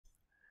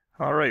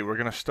All right, we're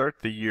going to start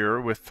the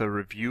year with a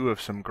review of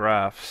some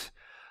graphs.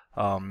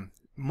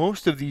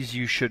 Most of these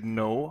you should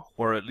know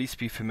or at least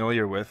be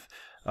familiar with,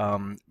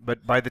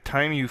 but by the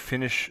time you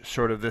finish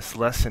sort of this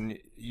lesson,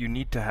 you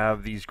need to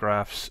have these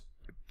graphs.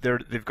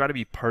 They've got to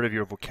be part of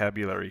your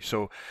vocabulary.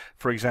 So,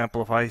 for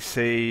example, if I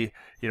say,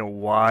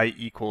 y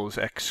equals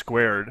x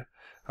squared,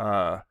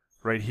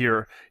 right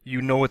here,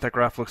 you know what that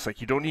graph looks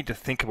like. You don't need to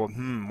think about,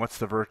 what's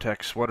the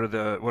vertex? What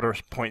are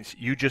points?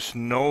 You just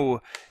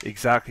know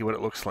exactly what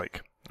it looks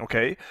like.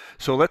 Okay,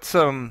 so let's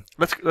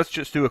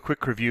just do a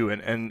quick review,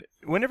 and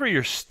whenever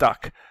you're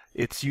stuck,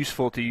 it's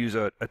useful to use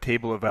a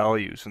table of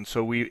values. And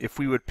so if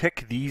we would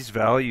pick these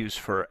values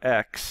for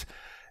x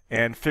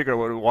and figure out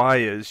what y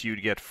is,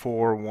 you'd get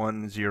 4,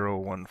 1, 0,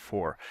 1,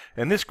 4.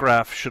 And this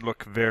graph should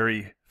look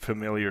very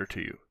familiar to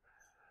you.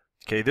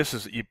 Okay,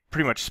 you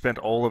pretty much spent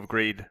all of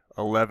grade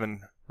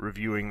 11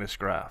 reviewing this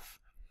graph.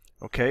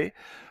 Okay,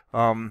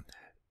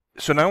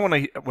 so now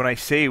when I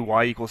say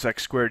y equals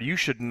x squared, you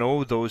should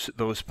know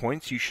those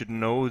points. You should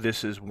know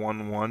this is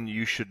 1, 1.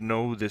 You should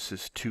know this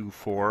is 2,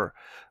 4.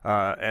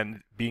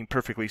 And being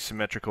perfectly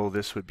symmetrical,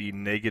 this would be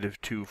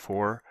negative 2,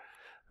 4.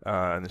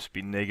 And this would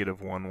be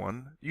negative 1,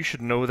 1. You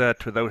should know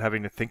that without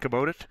having to think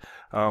about it,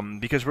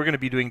 because we're going to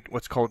be doing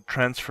what's called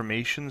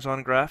transformations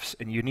on graphs,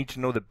 and you need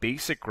to know the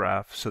basic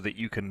graph so that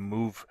you can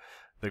move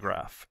the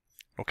graph.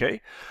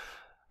 Okay?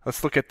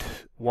 Let's look at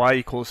y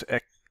equals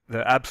x,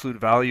 the absolute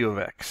value of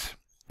x.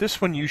 This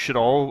one you should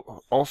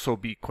also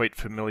be quite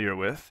familiar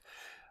with.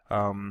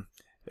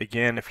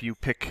 Again, if you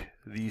pick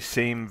these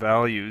same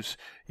values,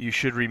 you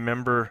should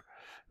remember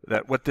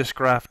that what this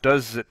graph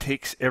does is it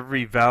takes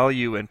every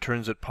value and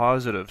turns it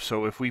positive.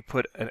 So if we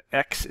put an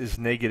x is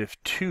negative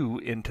 2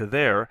 into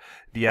there,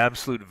 the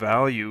absolute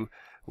value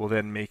will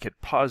then make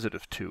it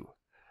positive 2.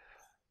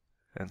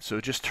 And so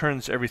it just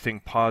turns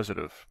everything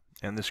positive.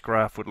 And this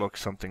graph would look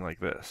something like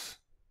this.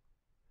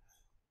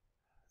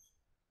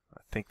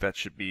 I think that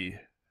should be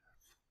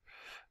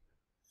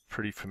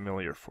pretty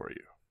familiar for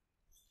you.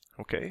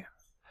 Okay.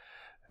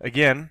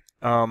 Again,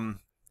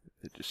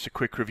 just a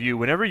quick review.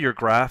 Whenever you're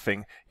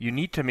graphing, you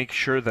need to make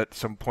sure that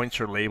some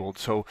points are labeled.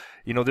 So,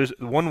 there's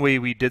one way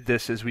we did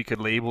this is we could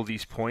label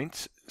these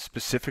points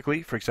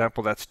specifically. For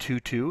example, that's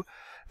 2, 2.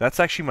 That's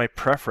actually my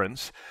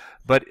preference.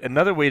 But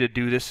another way to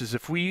do this is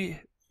if we,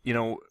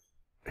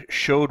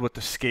 showed what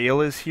the scale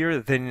is here,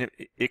 then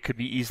it could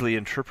be easily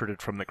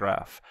interpreted from the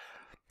graph.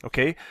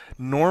 Okay,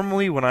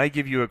 normally when I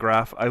give you a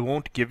graph, I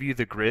won't give you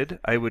the grid.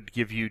 I would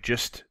give you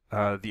just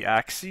the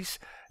axes,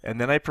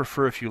 and then I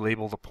prefer if you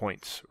label the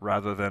points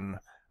rather than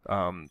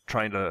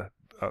trying to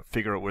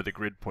figure out where the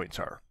grid points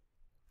are.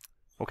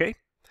 Okay?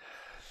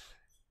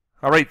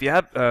 All right,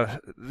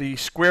 the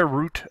square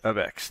root of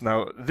x.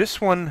 Now,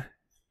 this one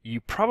you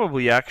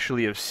probably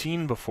actually have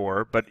seen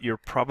before, but you're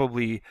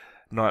probably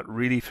not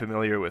really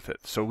familiar with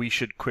it. So we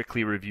should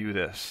quickly review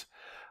this.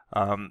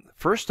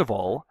 First of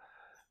all,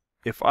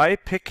 if I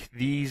pick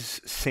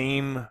these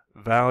same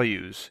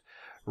values,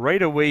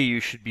 right away you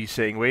should be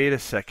saying, wait a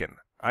second,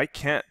 I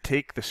can't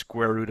take the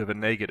square root of a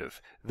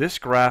negative. This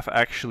graph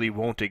actually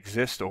won't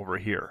exist over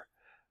here,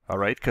 all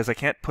right, because I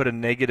can't put a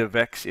negative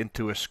x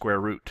into a square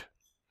root.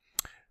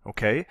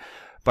 Okay,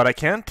 but I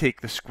can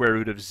take the square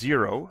root of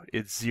 0,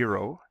 it's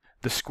 0.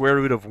 The square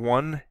root of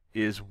 1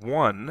 is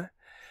 1.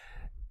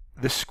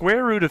 The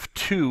square root of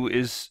 2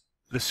 is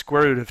the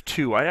square root of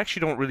 2. I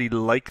actually don't really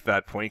like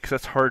that point because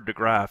that's hard to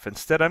graph.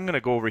 Instead, I'm going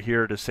to go over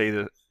here to say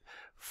that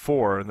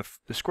 4, and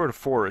the square root of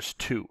 4 is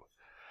 2.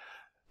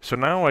 So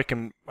now I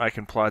can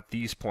plot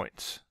these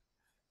points.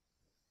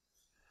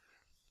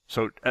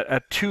 So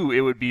at 2, it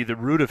would be the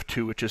root of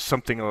 2, which is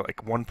something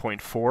like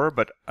 1.4,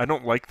 but I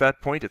don't like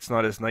that point. It's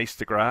not as nice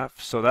to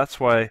graph, so that's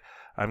why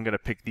I'm going to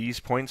pick these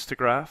points to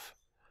graph.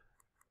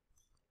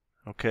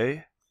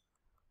 Okay?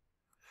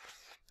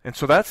 And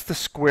so that's the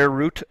square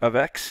root of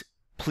x.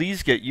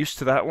 Please get used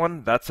to that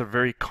one. That's a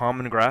very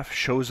common graph,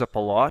 shows up a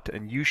lot,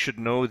 and you should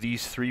know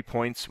these 3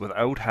 points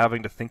without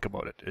having to think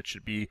about it. It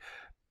should be,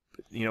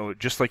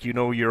 just like you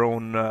know your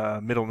own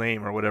middle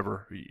name or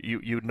whatever.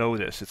 You know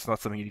this. It's not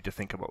something you need to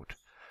think about.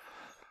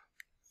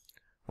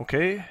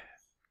 Okay.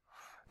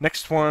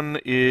 Next one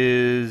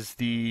is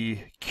the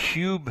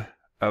cube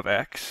of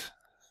x.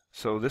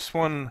 So this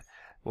one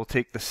will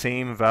take the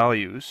same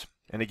values.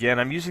 And again,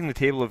 I'm using the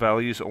table of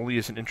values only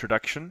as an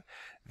introduction.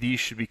 These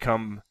should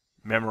become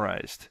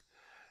memorized.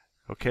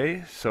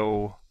 Okay,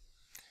 so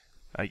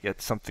I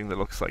get something that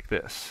looks like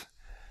this.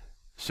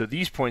 So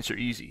these points are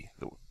easy.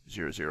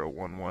 0, 0,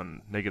 1,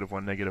 1, negative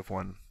 1, negative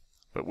 1.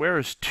 But where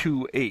is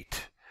 2,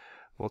 8?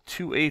 Well,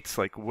 2, 8's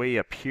like way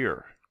up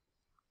here.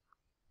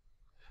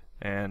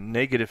 And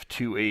negative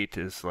 2, 8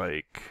 is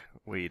like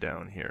way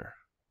down here.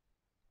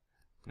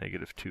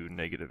 Negative 2,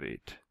 negative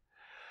 8.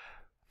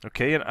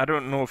 Okay, and I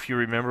don't know if you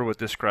remember what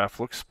this graph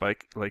looks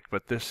like,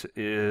 but this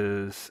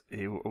is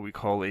what we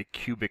call a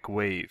cubic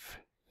wave.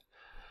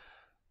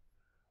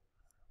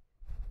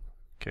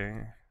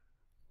 Okay.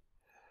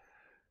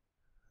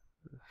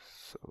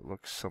 So it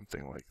looks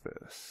something like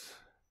this.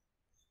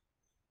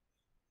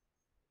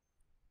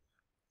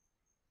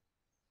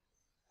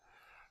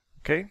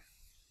 Okay?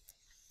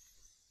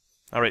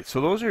 All right,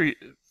 so those are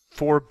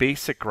 4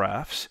 basic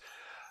graphs.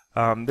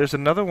 There's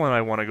another one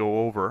I want to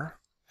go over,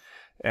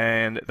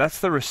 and that's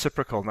the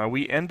reciprocal. Now,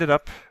 we ended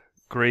up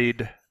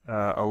grade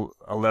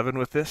 11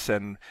 with this,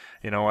 and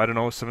I don't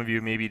know, some of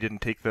you maybe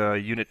didn't take the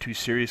unit too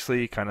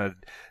seriously, kind of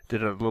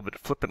did it a little bit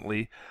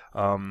flippantly.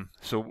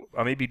 So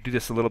I'll maybe do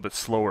this a little bit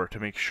slower to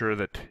make sure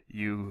that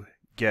you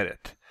get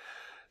it.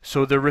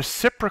 So the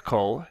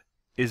reciprocal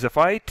is if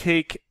I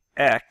take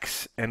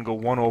x and go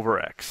 1 over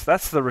x.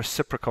 That's the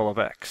reciprocal of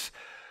x.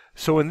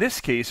 So in this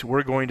case,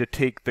 we're going to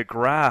take the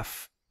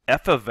graph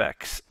f of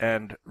x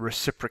and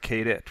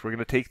reciprocate it. We're going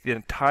to take the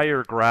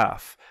entire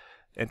graph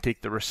and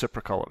take the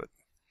reciprocal of it.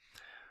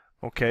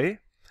 Okay?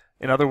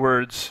 In other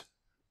words,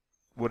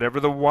 whatever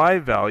the y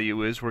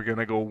value is, we're going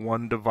to go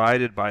 1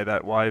 divided by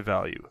that y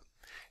value.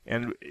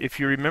 And if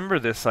you remember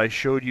this, I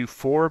showed you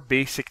 4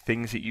 basic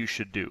things that you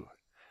should do.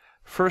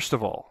 First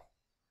of all,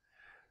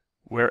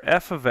 where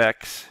f of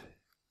x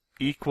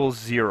equals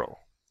 0.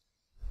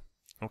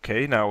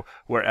 Okay, now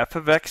where f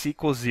of x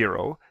equals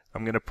 0,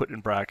 I'm going to put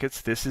in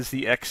brackets, this is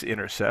the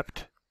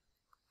x-intercept.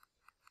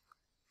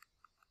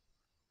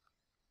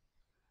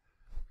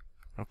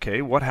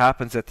 Okay, what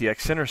happens at the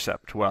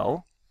x-intercept?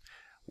 Well,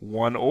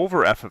 1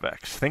 over f of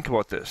x. Think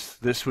about this.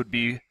 This would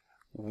be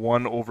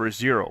 1 over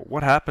 0.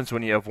 What happens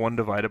when you have 1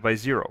 divided by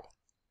 0?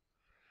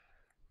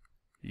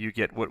 You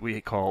get what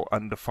we call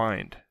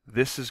undefined.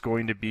 This is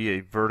going to be a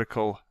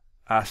vertical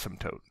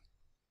asymptote.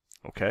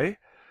 Okay?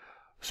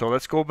 So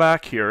let's go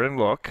back here and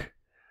look.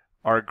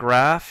 Our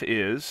graph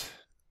is,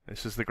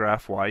 this is the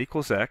graph y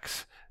equals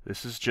x.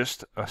 This is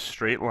just a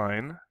straight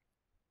line.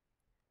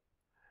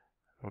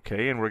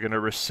 Okay, and we're going to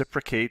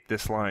reciprocate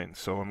this line.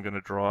 So I'm going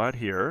to draw it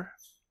here.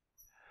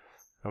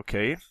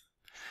 Okay,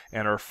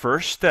 and our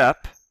first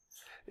step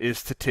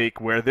is to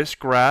take where this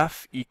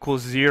graph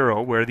equals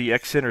 0, where the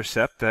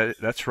x-intercept,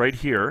 that's right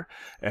here,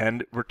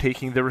 and we're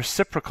taking the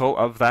reciprocal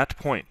of that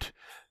point.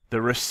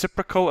 The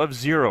reciprocal of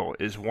 0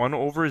 is 1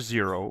 over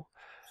 0,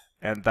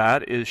 and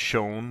that is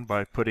shown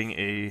by putting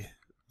a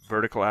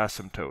vertical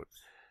asymptote.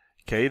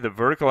 Okay, the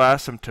vertical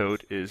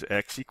asymptote is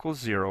x equals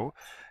 0,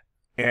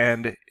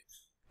 and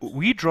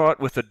we draw it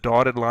with a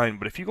dotted line,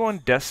 but if you go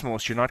on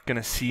decimals, you're not going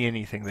to see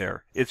anything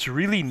there. It's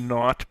really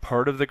not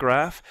part of the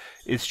graph.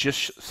 It's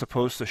just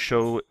supposed to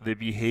show the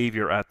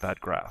behavior at that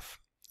graph.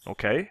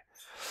 Okay?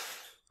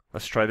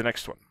 Let's try the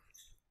next one.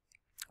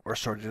 Or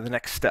sorry, the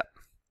next step.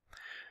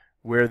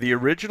 Where the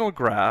original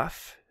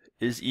graph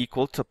is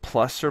equal to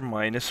plus or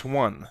minus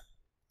 1.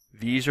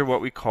 These are what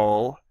we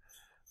call,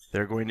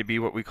 they're going to be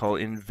what we call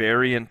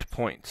invariant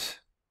points.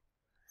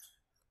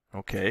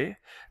 Okay,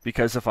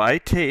 because if I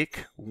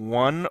take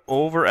 1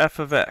 over f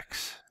of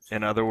x,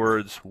 in other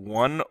words,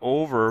 1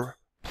 over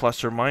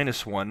plus or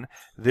minus 1,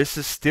 this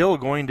is still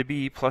going to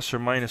be plus or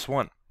minus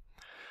 1.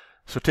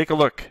 So take a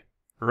look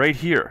right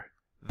here.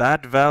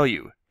 That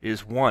value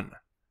is 1,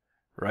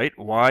 right?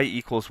 Y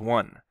equals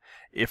 1.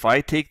 If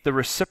I take the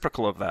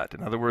reciprocal of that,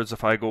 in other words,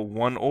 if I go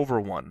 1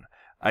 over 1,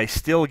 I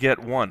still get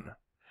 1.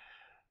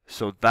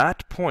 So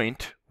that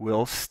point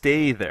will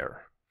stay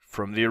there.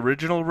 From the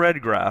original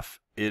red graph,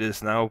 it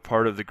is now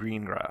part of the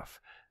green graph.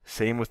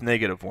 Same with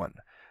negative 1.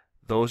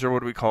 Those are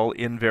what we call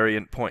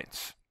invariant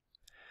points.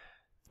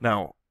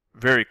 Now,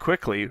 very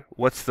quickly,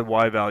 what's the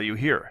y value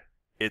here?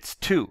 It's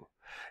 2.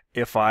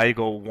 If I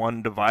go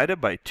 1 divided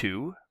by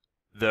 2,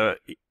 the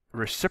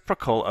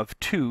reciprocal of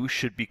 2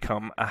 should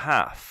become a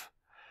half.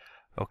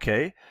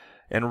 Okay?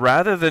 And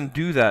rather than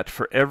do that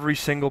for every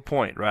single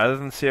point, rather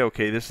than say,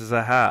 okay, this is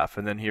a half,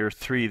 and then here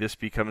 3, this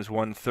becomes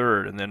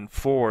 1/3, and then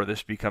 4,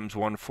 this becomes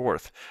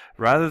 1/4.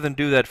 Rather than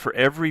do that for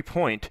every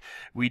point,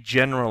 we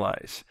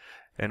generalize.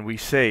 And we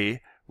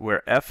say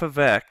where f of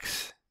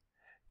x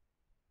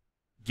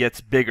gets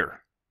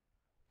bigger,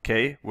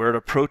 okay, where it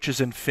approaches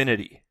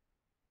infinity.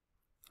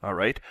 All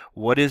right,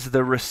 what is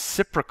the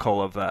reciprocal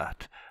of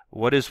that?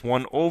 What is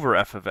 1 over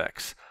f of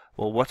x?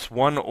 Well, what's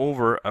 1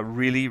 over a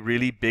really,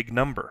 really big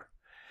number?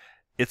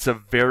 It's a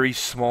very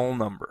small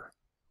number.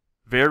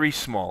 Very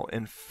small.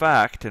 In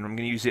fact, and I'm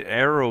going to use the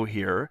arrow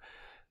here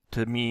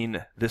to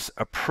mean this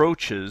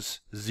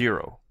approaches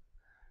 0.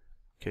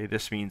 Okay,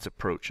 this means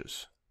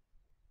approaches.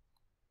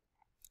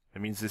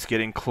 It means it's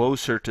getting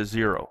closer to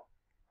 0.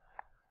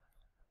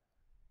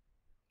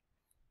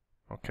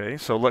 Okay,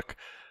 so look,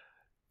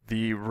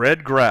 the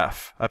red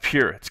graph up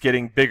here, it's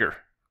getting bigger,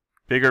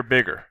 bigger,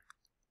 bigger.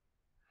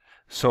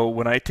 So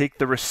when I take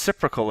the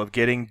reciprocal of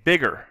getting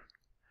bigger,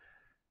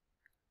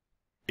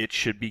 it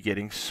should be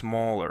getting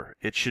smaller.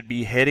 It should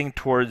be heading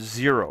towards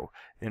 0.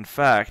 In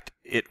fact,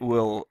 it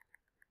will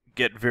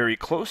get very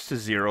close to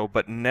 0,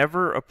 but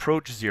never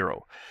approach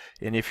 0.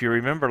 And if you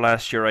remember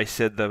last year, I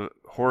said the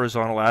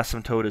horizontal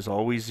asymptote is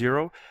always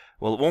 0.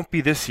 Well, it won't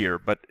be this year,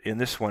 but in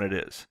this one it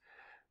is.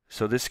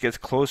 So this gets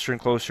closer and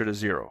closer to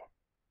 0.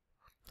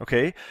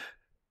 Okay?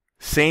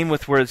 Same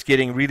with where it's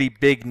getting really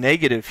big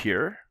negative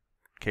here.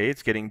 Okay,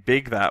 it's getting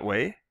big that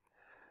way.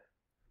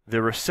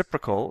 The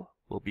reciprocal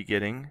will be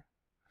getting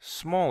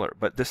smaller,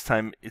 but this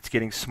time it's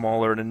getting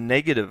smaller in a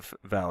negative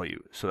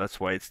value, so that's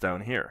why it's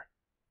down here.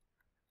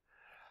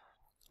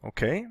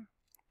 Okay?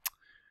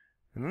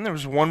 And then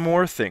there's one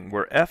more thing,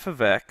 where f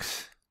of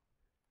x,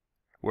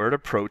 where it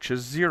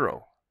approaches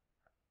 0.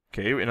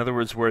 Okay, in other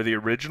words, where the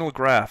original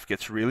graph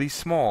gets really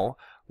small,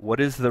 what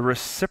is the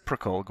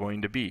reciprocal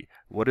going to be?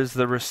 What is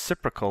the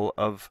reciprocal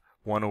of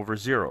 1 over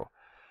 0?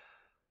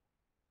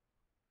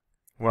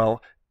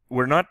 Well,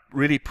 we're not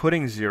really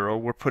putting 0,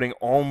 we're putting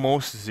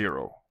almost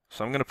 0.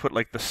 So I'm going to put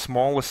like the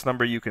smallest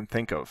number you can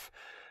think of.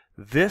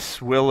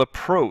 This will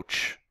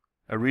approach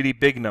a really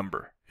big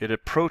number. It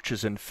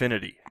approaches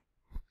infinity.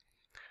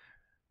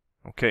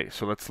 Okay,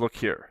 so let's look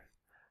here.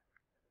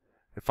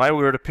 If I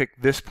were to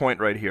pick this point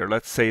right here,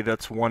 let's say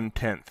that's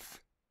 1/10.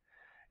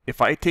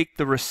 If I take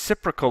the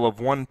reciprocal of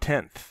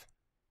 1/10,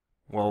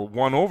 well,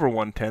 1 over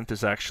 1/10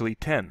 is actually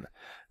 10.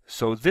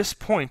 So this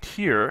point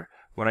here,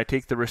 when I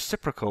take the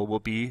reciprocal, will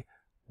be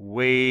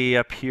way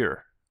up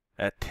here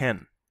at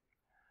 10.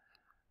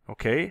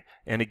 Okay,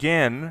 and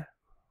again,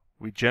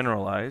 we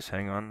generalize.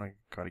 Hang on, I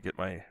gotta get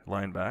my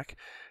line back.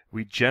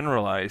 We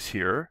generalize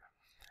here.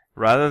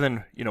 Rather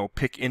than,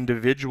 pick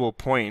individual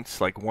points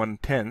like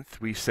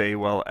 1/10, we say,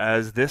 well,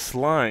 as this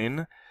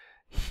line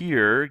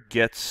here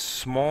gets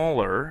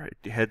smaller,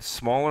 it heads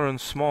smaller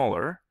and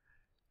smaller.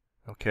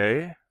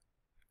 Okay,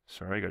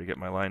 sorry, I gotta get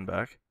my line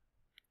back.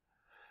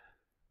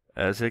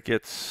 As it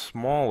gets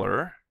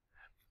smaller,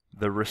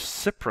 the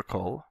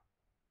reciprocal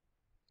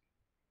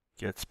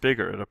gets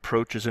bigger. It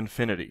approaches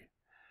infinity.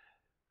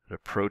 It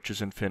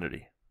approaches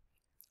infinity.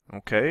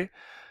 Okay,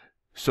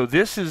 so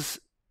this is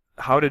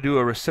how to do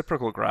a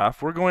reciprocal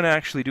graph. We're going to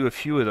actually do a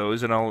few of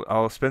those, and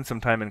I'll spend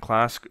some time in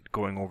class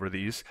going over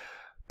these,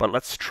 but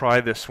let's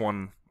try this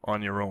one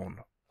on your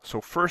own. So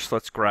first,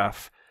 let's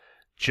graph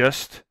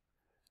just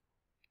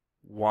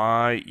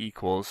y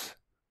equals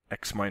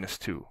x minus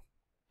 2.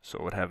 So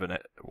it would have a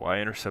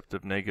y-intercept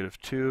of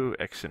 -2,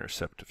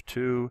 x-intercept of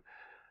 2,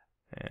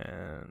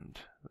 and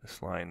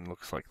this line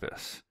looks like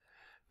this.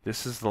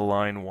 This is the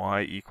line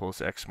y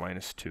equals x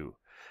minus 2,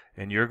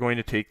 and you're going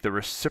to take the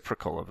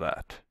reciprocal of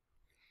that.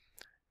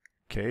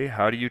 Okay,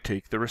 how do you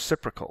take the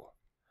reciprocal?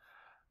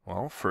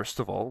 Well, first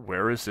of all,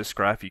 where is this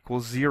graph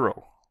equals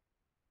 0?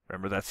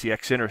 Remember, that's the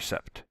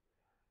x-intercept.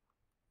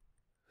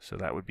 So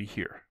that would be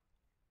here.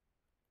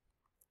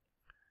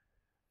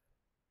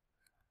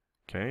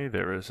 Okay,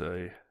 there is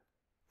a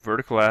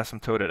vertical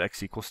asymptote at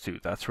x equals 2.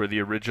 That's where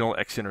the original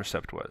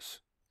x-intercept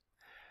was.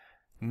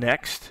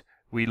 Next,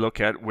 we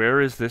look at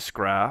where is this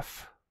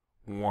graph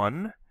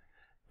 1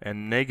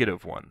 and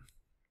 -1.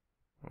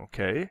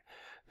 Okay,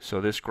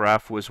 so this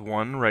graph was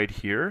 1 right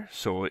here,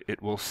 so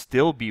it will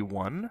still be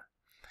 1.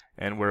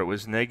 And where it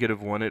was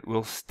 -1, it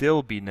will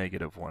still be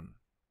 -1.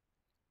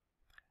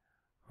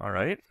 All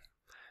right,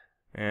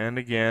 and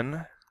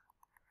again,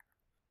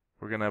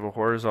 we're going to have a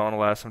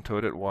horizontal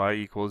asymptote at y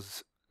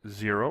equals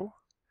 0.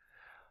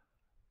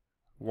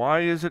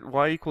 Why is it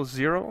y equals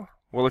 0?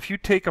 Well, if you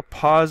take a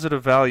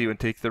positive value and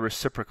take the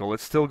reciprocal,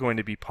 it's still going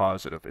to be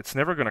positive. It's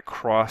never going to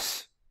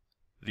cross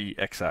the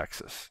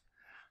x-axis.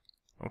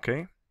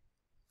 Okay?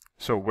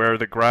 So where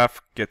the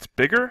graph gets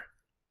bigger,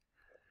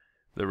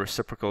 the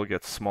reciprocal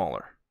gets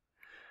smaller.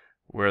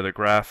 Where the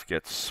graph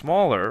gets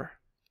smaller,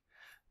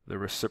 the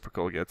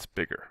reciprocal gets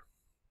bigger.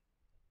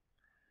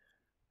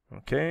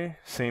 Okay,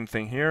 same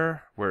thing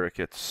here. Where it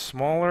gets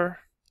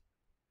smaller,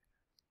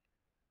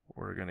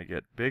 we're going to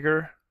get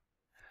bigger.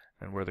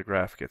 And where the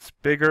graph gets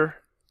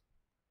bigger,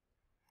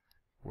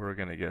 we're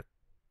going to get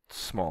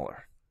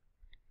smaller.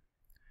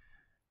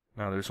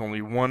 Now there's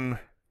only one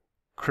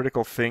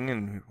critical thing,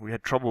 and we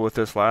had trouble with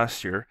this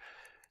last year.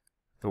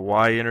 The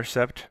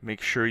y-intercept,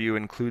 make sure you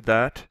include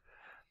that.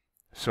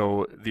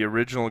 So the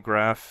original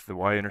graph, the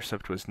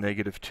y-intercept was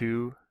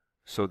 -2,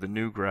 so the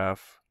new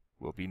graph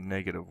will be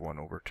 -1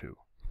 over 2.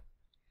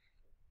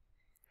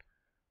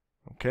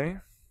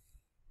 Okay?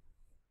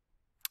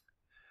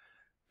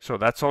 So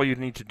that's all you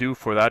need to do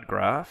for that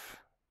graph.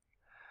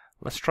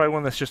 Let's try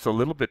one that's just a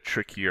little bit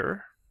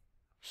trickier.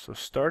 So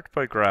start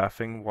by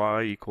graphing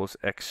y equals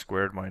x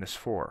squared minus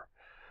 4.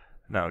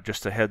 Now,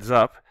 just a heads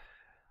up,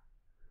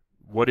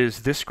 what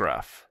is this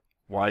graph?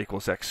 Y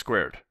equals x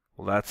squared.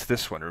 Well, that's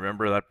this one.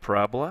 Remember that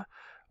parabola?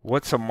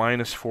 What's a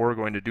 -4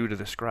 going to do to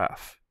this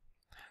graph?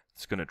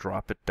 It's going to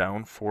drop it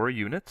down 4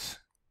 units.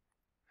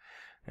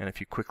 And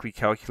if you quickly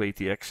calculate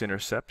the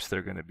x-intercepts,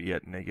 they're going to be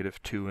at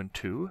 -2 and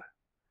 2.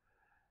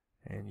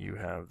 And you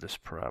have this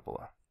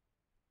parabola.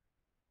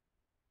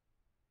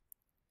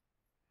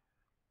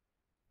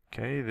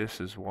 Okay, this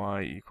is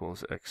y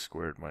equals x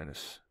squared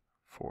minus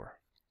 4.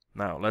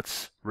 Now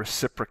let's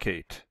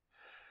reciprocate.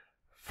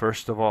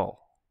 First of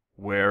all,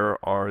 where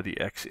are the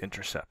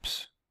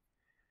x-intercepts?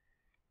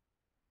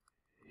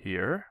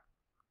 Here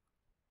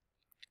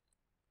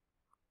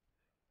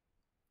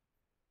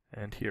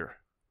and here.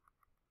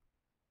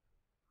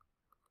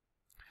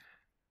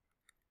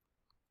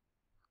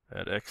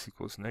 At x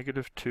equals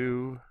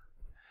 -2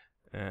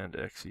 and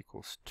x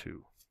equals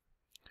 2.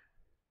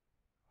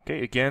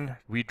 Okay, again,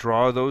 we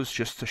draw those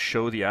just to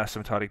show the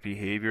asymptotic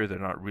behavior. They're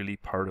not really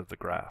part of the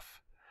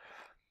graph.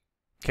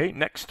 Okay,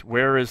 next,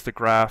 where is the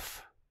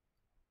graph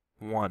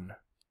 1?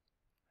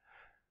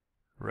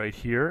 right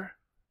here,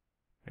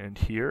 and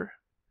here.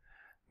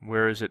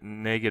 Where is it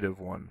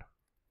 -1?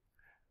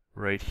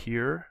 Right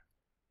here,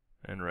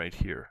 and right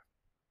here.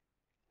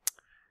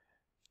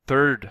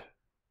 Third,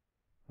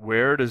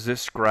 where does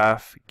this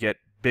graph get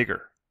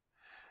bigger?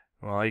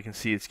 Well, you can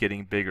see it's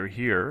getting bigger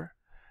here,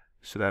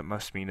 so that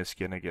must mean it's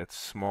going to get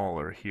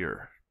smaller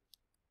here.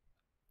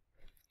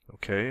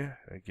 Okay,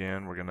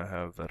 again, we're going to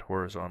have that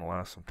horizontal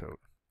asymptote.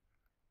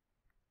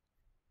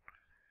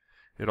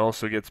 It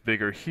also gets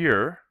bigger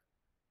here,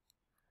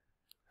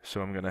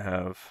 so I'm going to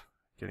have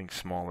getting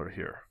smaller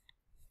here.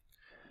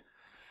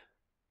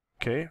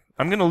 Okay,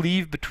 I'm going to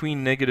leave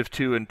between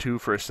 -2 and 2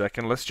 for a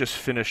second. Let's just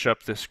finish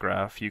up this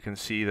graph. You can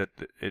see that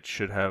it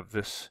should have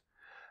this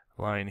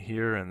line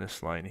here and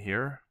this line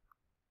here.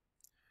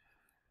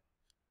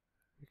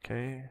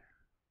 Okay.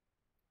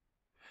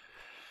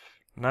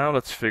 Now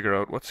let's figure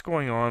out what's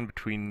going on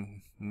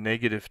between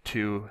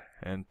 -2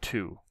 and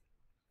 2.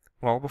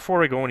 Well,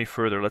 before I go any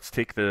further, let's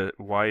take the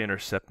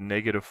y-intercept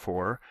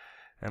 -4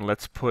 and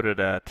let's put it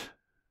at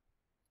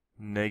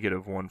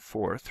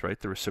 -1/4, right?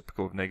 The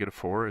reciprocal of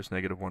 -4 is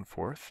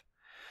 -1/4.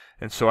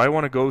 And so I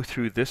want to go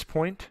through this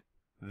point,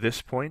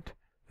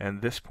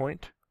 and this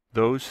point.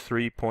 Those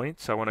 3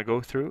 points I want to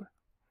go through.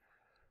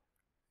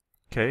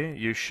 Okay,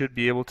 you should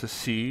be able to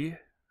see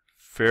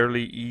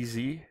fairly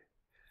easy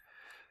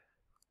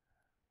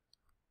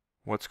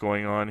what's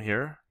going on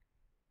here.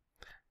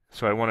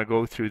 So I want to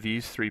go through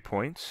these 3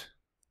 points.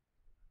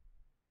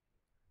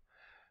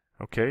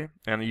 Okay,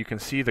 and you can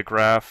see the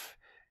graph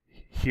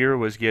here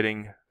was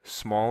getting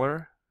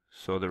smaller,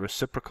 so the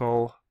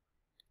reciprocal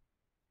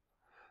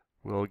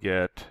will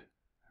get,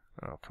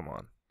 oh come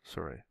on,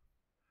 sorry.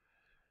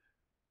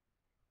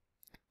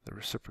 The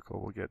reciprocal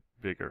will get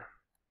bigger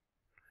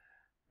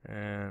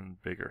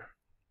and bigger.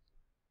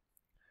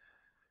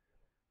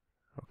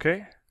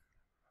 Okay,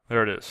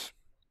 there it is.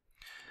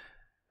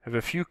 I have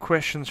a few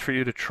questions for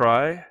you to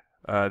try.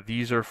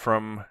 These are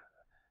from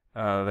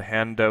the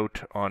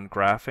handout on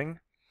graphing.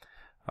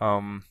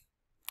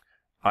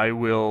 I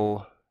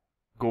will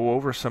go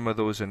over some of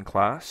those in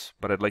class,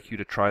 but I'd like you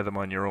to try them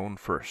on your own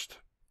first.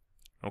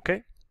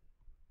 Okay?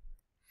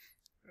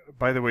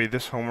 By the way,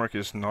 this homework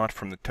is not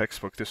from the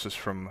textbook. This is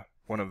from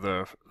one of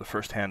the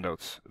first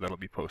handouts that'll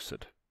be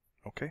posted.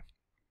 Okay?